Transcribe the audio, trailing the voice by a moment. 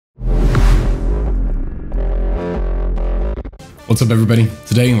What's up, everybody?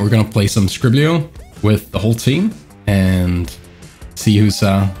 Today we're gonna play some Scriblio with the whole team and see who's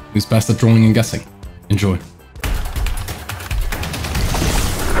best at drawing and guessing. Enjoy.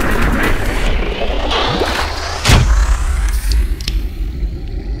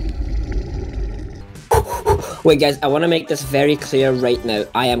 Wait, guys, I want to make this very clear right now.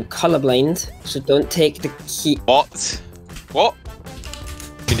 I am colorblind, so don't take the key. What? What?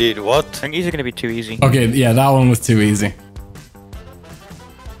 Indeed, what? I think these are going to be too easy. Okay, yeah, that one was too easy.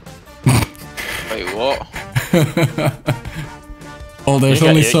 Wait, what? Oh, there's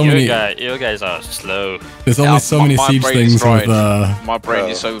only so many. You guys are slow. There's only so many siege things with. My brain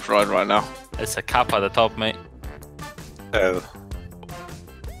is so fried right now. It's a cap at the top, mate. Oh.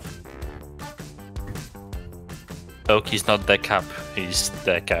 Doki's not the cap, he's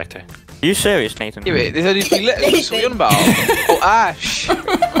the character. Are you serious, Nathan? Yeah, wait, there's only 3 letters. What are you on about? Oh, Ash.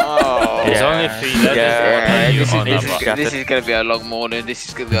 Oh. There's only 3 letters. Yeah, this is gonna be a long morning. This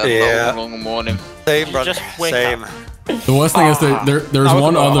is gonna be a long morning. Same, bro. Just wake Same. up. The worst thing is there's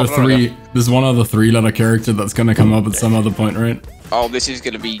one other three-letter character that's gonna come up at some other point, right? Oh, this is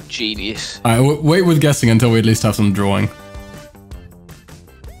gonna be genius. Alright, wait with guessing until we at least have some drawing.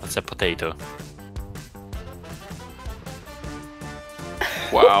 That's a potato.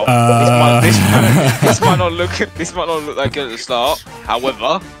 Wow. This might not look that good at the start.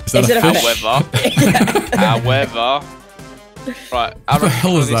 However, right. What the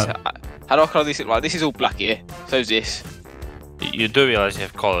hell is that? How do I colour this? Like, this is all black here. So is this. You do realize you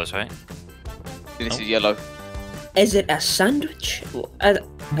have colors, right? This is yellow. Is it a sandwich? I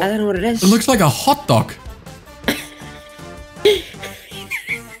don't know what it is. It looks like a hot dog.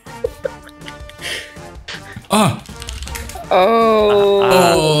 Ah.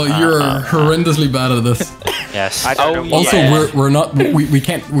 Oh, you're horrendously bad at this. Yes. Also, we're not we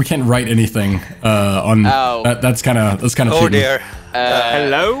can't write anything on that's kind of cheating. Oh dear.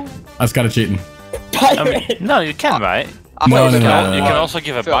 Hello. That's kind of cheating. No, you can, right? No. You can also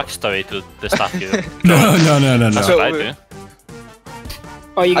give a backstory to the stuff you. No. That's what I do.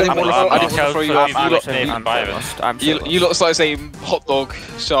 Oh, you I got didn't want to throw you off. You lot started saying hot dog,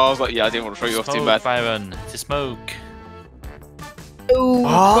 so I was like, yeah, I didn't want to throw you off too bad. Byron, it's a smoke. Oh,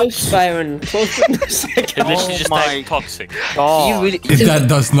 close, Byron. Close. It literally just like toxic. Oh. That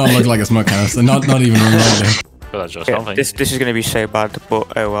does not look like a smoke canister. Not even remotely. Well, that's just Yeah, something. this is going to be so bad,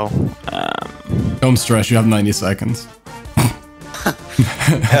 but oh well. Don't stress. You have 90 seconds.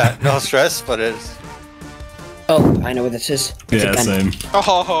 Yeah, no stress, but it's. Oh, I know what this is. It's Yeah, a gun. same.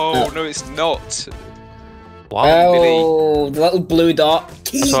 Oh no, it's not. Wow. Oh, the little blue dot.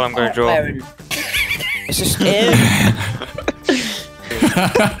 That's what I'm going to draw. Byron. It's just.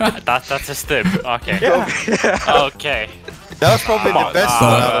 That's a stip. Okay. Yeah. Okay. That was probably the best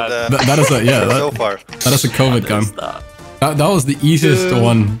one out of the. That is a so far. That is a COVID gun. That was the easiest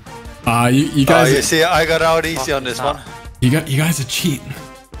one. You guys. Oh, you see, I got out easy on this one. You guys are cheating.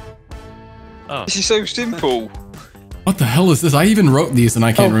 Oh. This is so simple. What the hell is this? I even wrote these and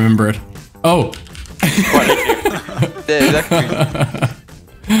I can't remember it. Oh. Yeah, exactly.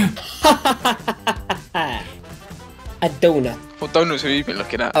 A donut. What donuts have you been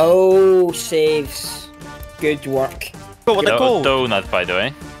looking at? Oh, saves. Good work. But what they called? Donut, by the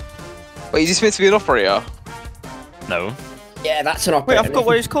way. Wait, is this meant to be an operator? No. Yeah, that's an Wait, operator. I forgot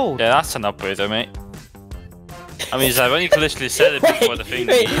what it's called. Yeah, that's an operator, mate. I mean, I've only literally said it before the thing.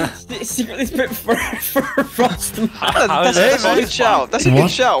 Wait, secretly put for Frost. How is That's that a good shout. That's a What?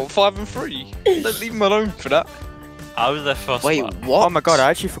 good shout. 5 and 3. Don't leave him alone for that. How is that first Wait, one? what? Oh my god, I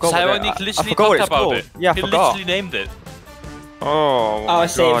actually forgot. Simon I literally forgot what talked it's about called. it. Yeah, I He forgot. literally named it. Oh my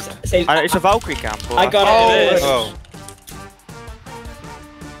saves. god. Saves. And it's a Valkyrie camp. I got it. it. Oh.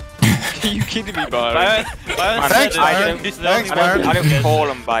 Are you kidding me, Byron? Thanks, Byron. Thanks, Byron. I didn't call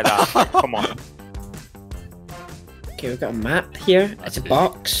him by that. Come on. Okay, we've got a map here. It's a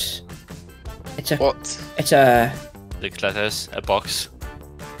box. It's a. What? It's a. 6 letters, a box.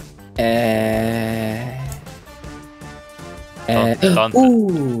 Done.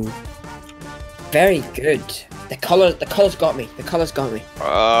 Ooh. Very good. The colors got me. The colors got me.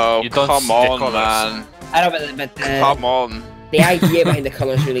 Oh, You don't come see the on, colours. man. I know, but Come on. the idea behind the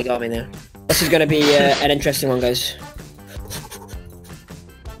colors really got me there. This is gonna be an interesting one, guys.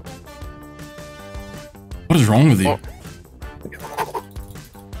 What is wrong with you? Oh.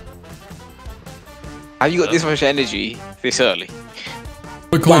 Have you got this much energy this early? I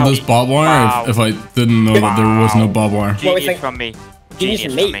would call this barbed wire if I didn't know that there was no barbed wire. What we Genius think? from me. Genius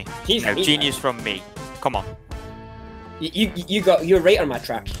from me. Genius No, from me. genius from me. Come on. You're right on my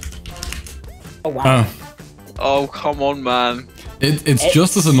track. Oh wow. Oh. Oh, come on, man. It's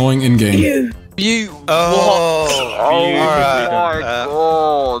just as annoying in game. You You. Oh, Oh my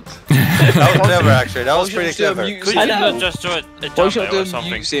god. that was clever actually. That was pretty clever. Could you not just draw a Why jump should I there or do a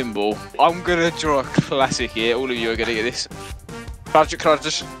something? mute symbol? I'm gonna draw a classic here. All of you are gonna get this. Can I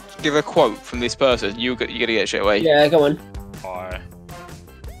just give a quote from this person? You're gonna get it straight away. Yeah, go on. Or...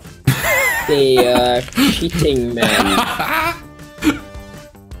 The cheating man.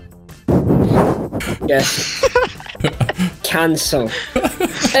 Yes. Cancel.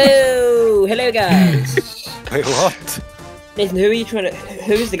 Oh, hello guys. Wait, what? Nathan, who are you trying to?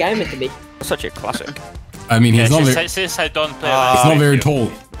 Who is the guy meant to be? Such a classic. I mean, he's not very, since I don't play he's not very tall.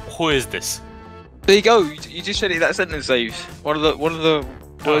 Who is this? There you go. You just said it in that sentence, Saves. One of the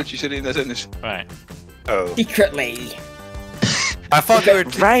words you said in that sentence. Right. Oh. Secretly. I thought you were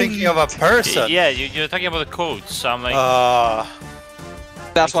thinking of a person. Yeah, you're talking about the codes, so I'm like...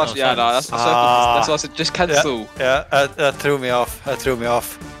 That's why. no Yeah, no, that's why I said just cancel. Yeah, that threw me off. That threw me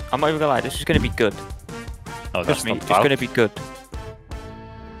off. I'm not even gonna lie, this is gonna be good. Oh, that's Trust me, not it's bad. gonna be good.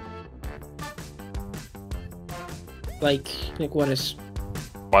 Like what is?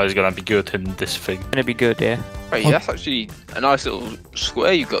 Why is it gonna be good in this thing? It's gonna be good, yeah. Wait, that's actually a nice little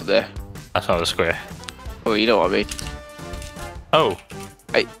square you got there. That's not a square. Oh, you know what I mean. Oh.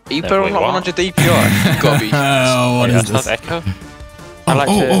 Hey, are you Yeah, put on wait, like what? 100 DPI? You gotta be. Oh, what is That's this? not Echo? I like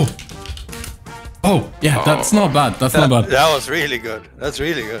to... Oh, yeah, that's not bad. That's not bad. That was really good. That's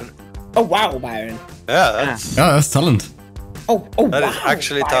really good. Oh wow, Byron. Yeah, that's Yeah, that's talent. Oh that wow. is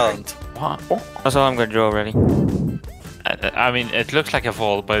actually Byron. talent. What? That's all I'm gonna draw, really. I mean, it looks like a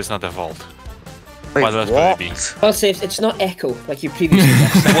vault, but it's not a vault. Wait, What else could what? it be? Well, safe. It's not Echo like you previously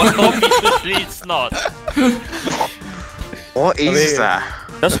guessed. Well, obviously it's not. What is that?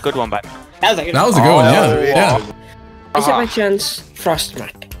 That's a good one, back. That was a good. That was a good one, yeah. really Yeah. good. Is it by chance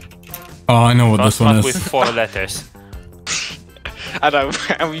Frostmat? Oh, I know what this one Frostmat is. with 4 letters. I know,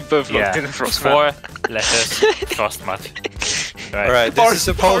 and we both looked in the frostmat. 4 letters. Frostmat. Right. Alright, this is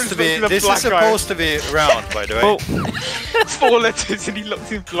supposed to be round, by the way. 4 letters and he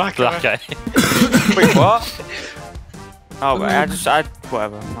looked in black. Black guy. Wait, what? Oh, but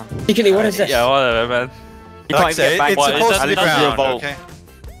whatever, man. Secretly, what is this? Yeah, whatever, man. You Like I can't say, get back. it's What, is supposed that to be not the round, vault? okay?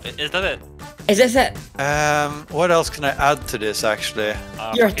 Is that it? Is this it? What else can I add to this, actually?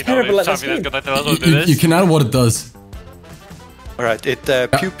 You're You know, terrible if at this something that's game. gonna tell us what it You is. can add what it does. Alright, it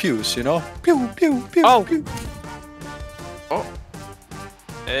pew-pews, you know? Pew, pew, pew, Oh. pew.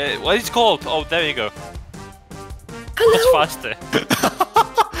 What is it called? Oh, there you go. Hello. That's faster.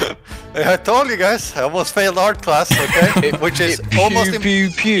 I told you guys, I almost failed art class, okay? Which is almost pew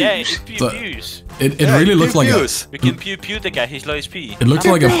pew. Yeah, it's pew So- pews. It really looks like a... pew-pews. We can pew pew the guy, he's low HP. It looks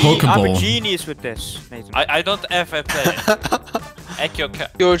like a I'm a Pokeball. genius with this, Nathan. I don't ever play Echo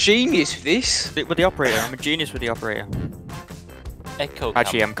You're a genius for this. With the operator, I'm a genius with the operator. Echo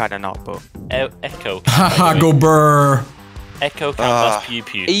Actually, I'm kinda not, but... Echo Haha, go Blurr. Echo Cam plus pew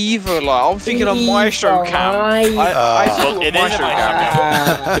pew. Either, like, I'm thinking of Maestro Cam. I Well, thought it is a Maestro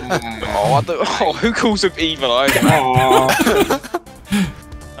Cam. Oh, I don't, oh, who calls him evil eye?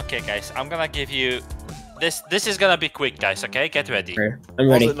 Okay, guys, I'm gonna give you this. This is gonna be quick, guys. Okay, get ready. I'm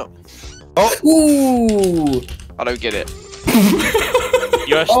ready. Ooh. I don't get it.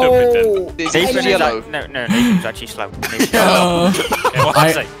 You're stupid. Then. This Nathan is is yellow. no, Nathan's actually slow. Nathan, Okay, what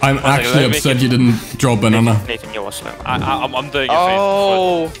I say? I'm One second, actually let me upset make you didn't draw banana. Nathan, you're slow. I'm doing it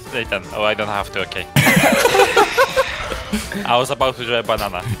Oh. for Nathan. Oh, I don't have to. Okay. I was about to draw a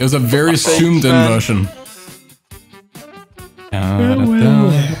banana. It was a very zoomed in version.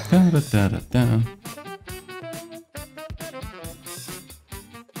 Da-da-da-da-da-da-da.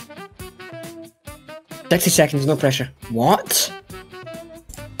 60 seconds, no pressure. What?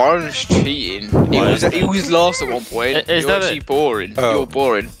 Byron's cheating. He was last at one point. Is You're that actually it? boring. Oh. You're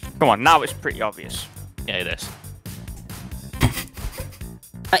boring. Come on, now it's pretty obvious. Yeah, it is.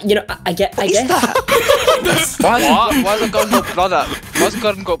 You know, I guess. Why has it got blood out? Why has it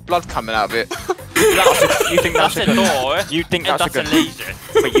got blood coming out of it? You think that's That's a a gun? door. You think and that's a that's gun? a laser.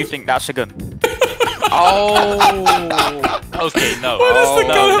 Wait, you think that's a gun? Oh. Okay, no. Why does the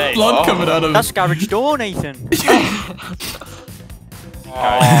no, guy have Nate. blood coming out of That's it? garage door, Nathan.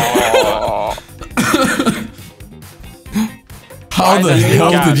 Oh. How the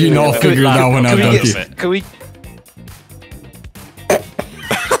hell did you not figure that one out, Can we Doki? get? Can we?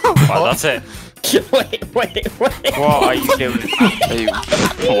 Well, that's it. wait. What are you doing?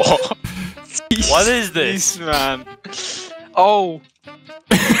 What? What is This this? man. Oh.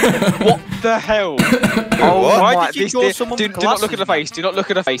 What the hell? Oh What? Why my! did you This, draw this, someone do with not look at the glasses, face. Do not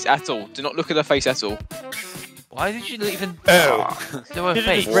look at the face at all. Do not look at the face at all. Why did you even Oh. do a You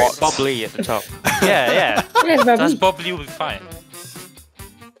face? just wrote Bob Lee at the top. Yeah, yeah. Yes, That's Bobby. Bob Lee will be fine.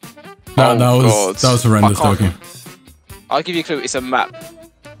 That was horrendous, Doki. I'll give you a clue. It's a map.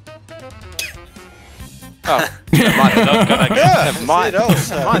 Oh, Yeah, mine.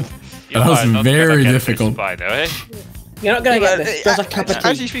 That was very difficult. By the way. You're not gonna get this. There's a cup of tea.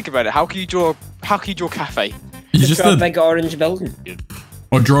 As you think about it, how can you draw a cafe? You just Draw a did. big orange building.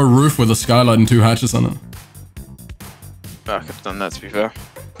 Or draw a roof with a skylight and 2 hatches on it. Oh, I could have done that, to be fair.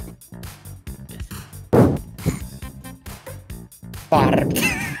 Barb.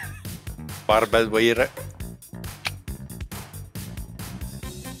 Barbed. Well,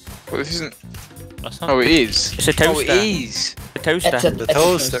 this isn't. That's not Oh, it is. It's a toaster. Oh, it is. A toaster. The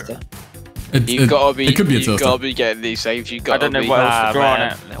toaster. You've got to be. It could be a You've toaster. got to be getting these saves. You've got I don't to know be. what else to draw on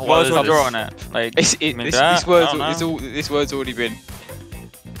man. it. What What else is to draw this? on it? Like, This word's already been.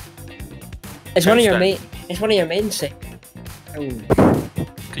 It's one of your Toaster. main. It's one of your main things. Oh.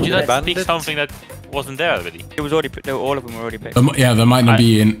 Could you not Bandit? pick something that wasn't there already? it was already. All of them were already picked. Yeah, there might not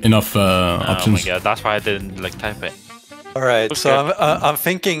be enough options. Oh my god, that's why I didn't like type it. All right, so I'm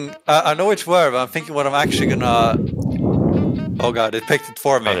thinking. I know which word, but I'm thinking what I'm actually gonna. Oh god, it picked it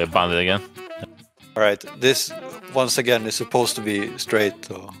for me. Oh, they banned it again. All right, this once again is supposed to be straight.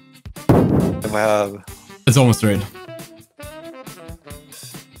 So then we have. It's almost straight.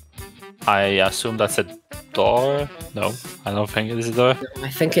 I assume that's a door. No, I don't think it is a door. I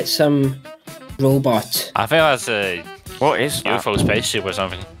think it's some robot. I think that's a What is that? UFO spaceship or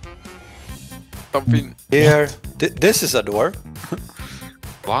something. Something. Here, this is a door.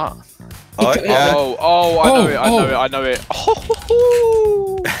 What? Oh, yeah. I know it.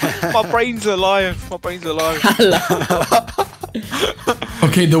 Oh, my brain's alive.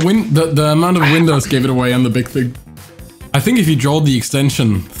 Okay, the amount of windows gave it away on the big thing. I think if you draw the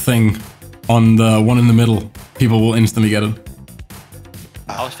extension thing on the one in the middle, people will instantly get it.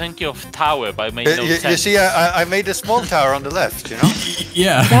 I was thinking of tower, but I made no You sense. see, I made a small tower on the left. You know.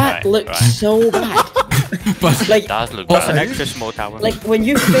 Yeah, That Right, looks right. so bad. but Like, Does look An bad. extra small tower. like when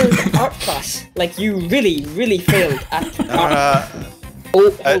you failed art class, like you really failed at art.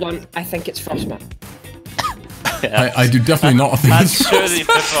 Oh, hold on. I think it's frostmat. I do definitely not think That's it's surely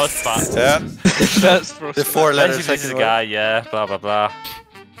the first part. Yeah. That's for The 4-letter This is second a word. guy, yeah, blah blah blah.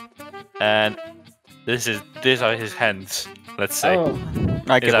 And these are his hands. Let's say Oh,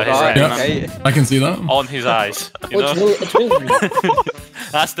 I Is get that what his you're right? saying. Yeah. I can see that. on his eyes. You oh know, it's Wolverine.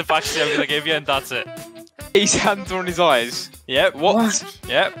 that's the backstory I'm gonna give you, and that's it. his hands are on his eyes. Yep. What?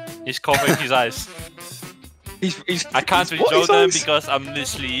 Yep. He's covering his eyes. He's I can't he's- really what show is them eyes? because I'm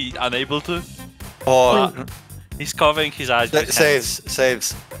literally unable to. Oh, He's covering his eyes. with his hands.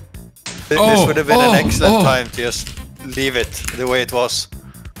 saves. This Oh, would have been an excellent oh. time to just leave it the way it was.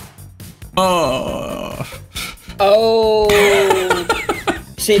 Oh. Oh.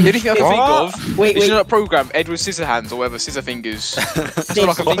 See, The only thing I can think of Wait, is wait. in that program, Edward Scissorhands or whatever, Scissorfingers. That's all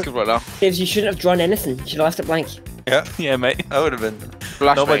I can think of right now. James, you shouldn't have drawn anything. You should have left it blank. Yeah, Yeah, mate. that would have been.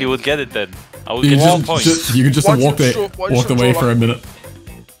 Flash Nobody mate. would get it then. I would You get 1 could point. you could just have Why walked, don't you draw- why don't walked you away draw for a like- minute.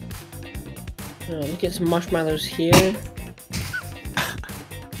 Oh, look at some marshmallows here.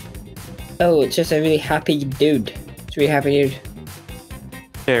 Oh, it's just a really happy dude. It's a really happy dude.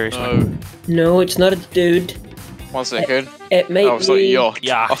 Seriously. No. No, it's not a dude. 1 second. It might Oh, it's not a be. yacht.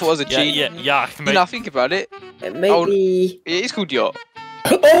 Yeah. I thought it was a G. Yeah, You mate. know, think about it. It might Oh. be. It is called yacht.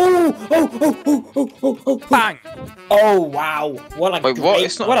 Oh! Bang! Oh wow! What a Wait, great, what?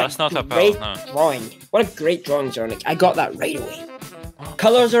 It's not- what that's a not a great bell, no. drawing! What a great drawing, Zornik. I got that right away.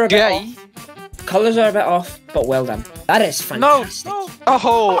 Colors are a bit Gay. off. Colors are a bit off, but well done. That is No, fantastic. no.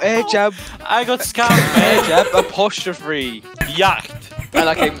 Oh, air jab. I got scammed, Air man. jab apostrophe. Yacht. And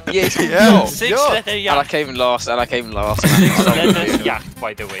I came. Yeah, it's called Yeah. yacht. 6-letter And I yacht. came in last. 6-letter yacht,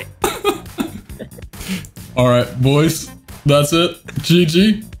 by the way. All right, boys, that's it.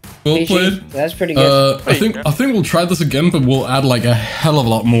 GG. Well GG. played. That's pretty good. I think we'll try this again, but we'll add like a hell of a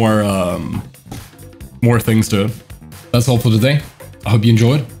lot more things to it. That's all for today. I hope you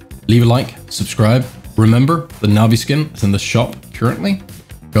enjoyed. Leave a like, subscribe. Remember, the NAVI skin is in the shop currently.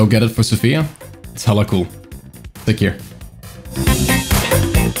 Go get it for Sophia. It's hella cool. Take care.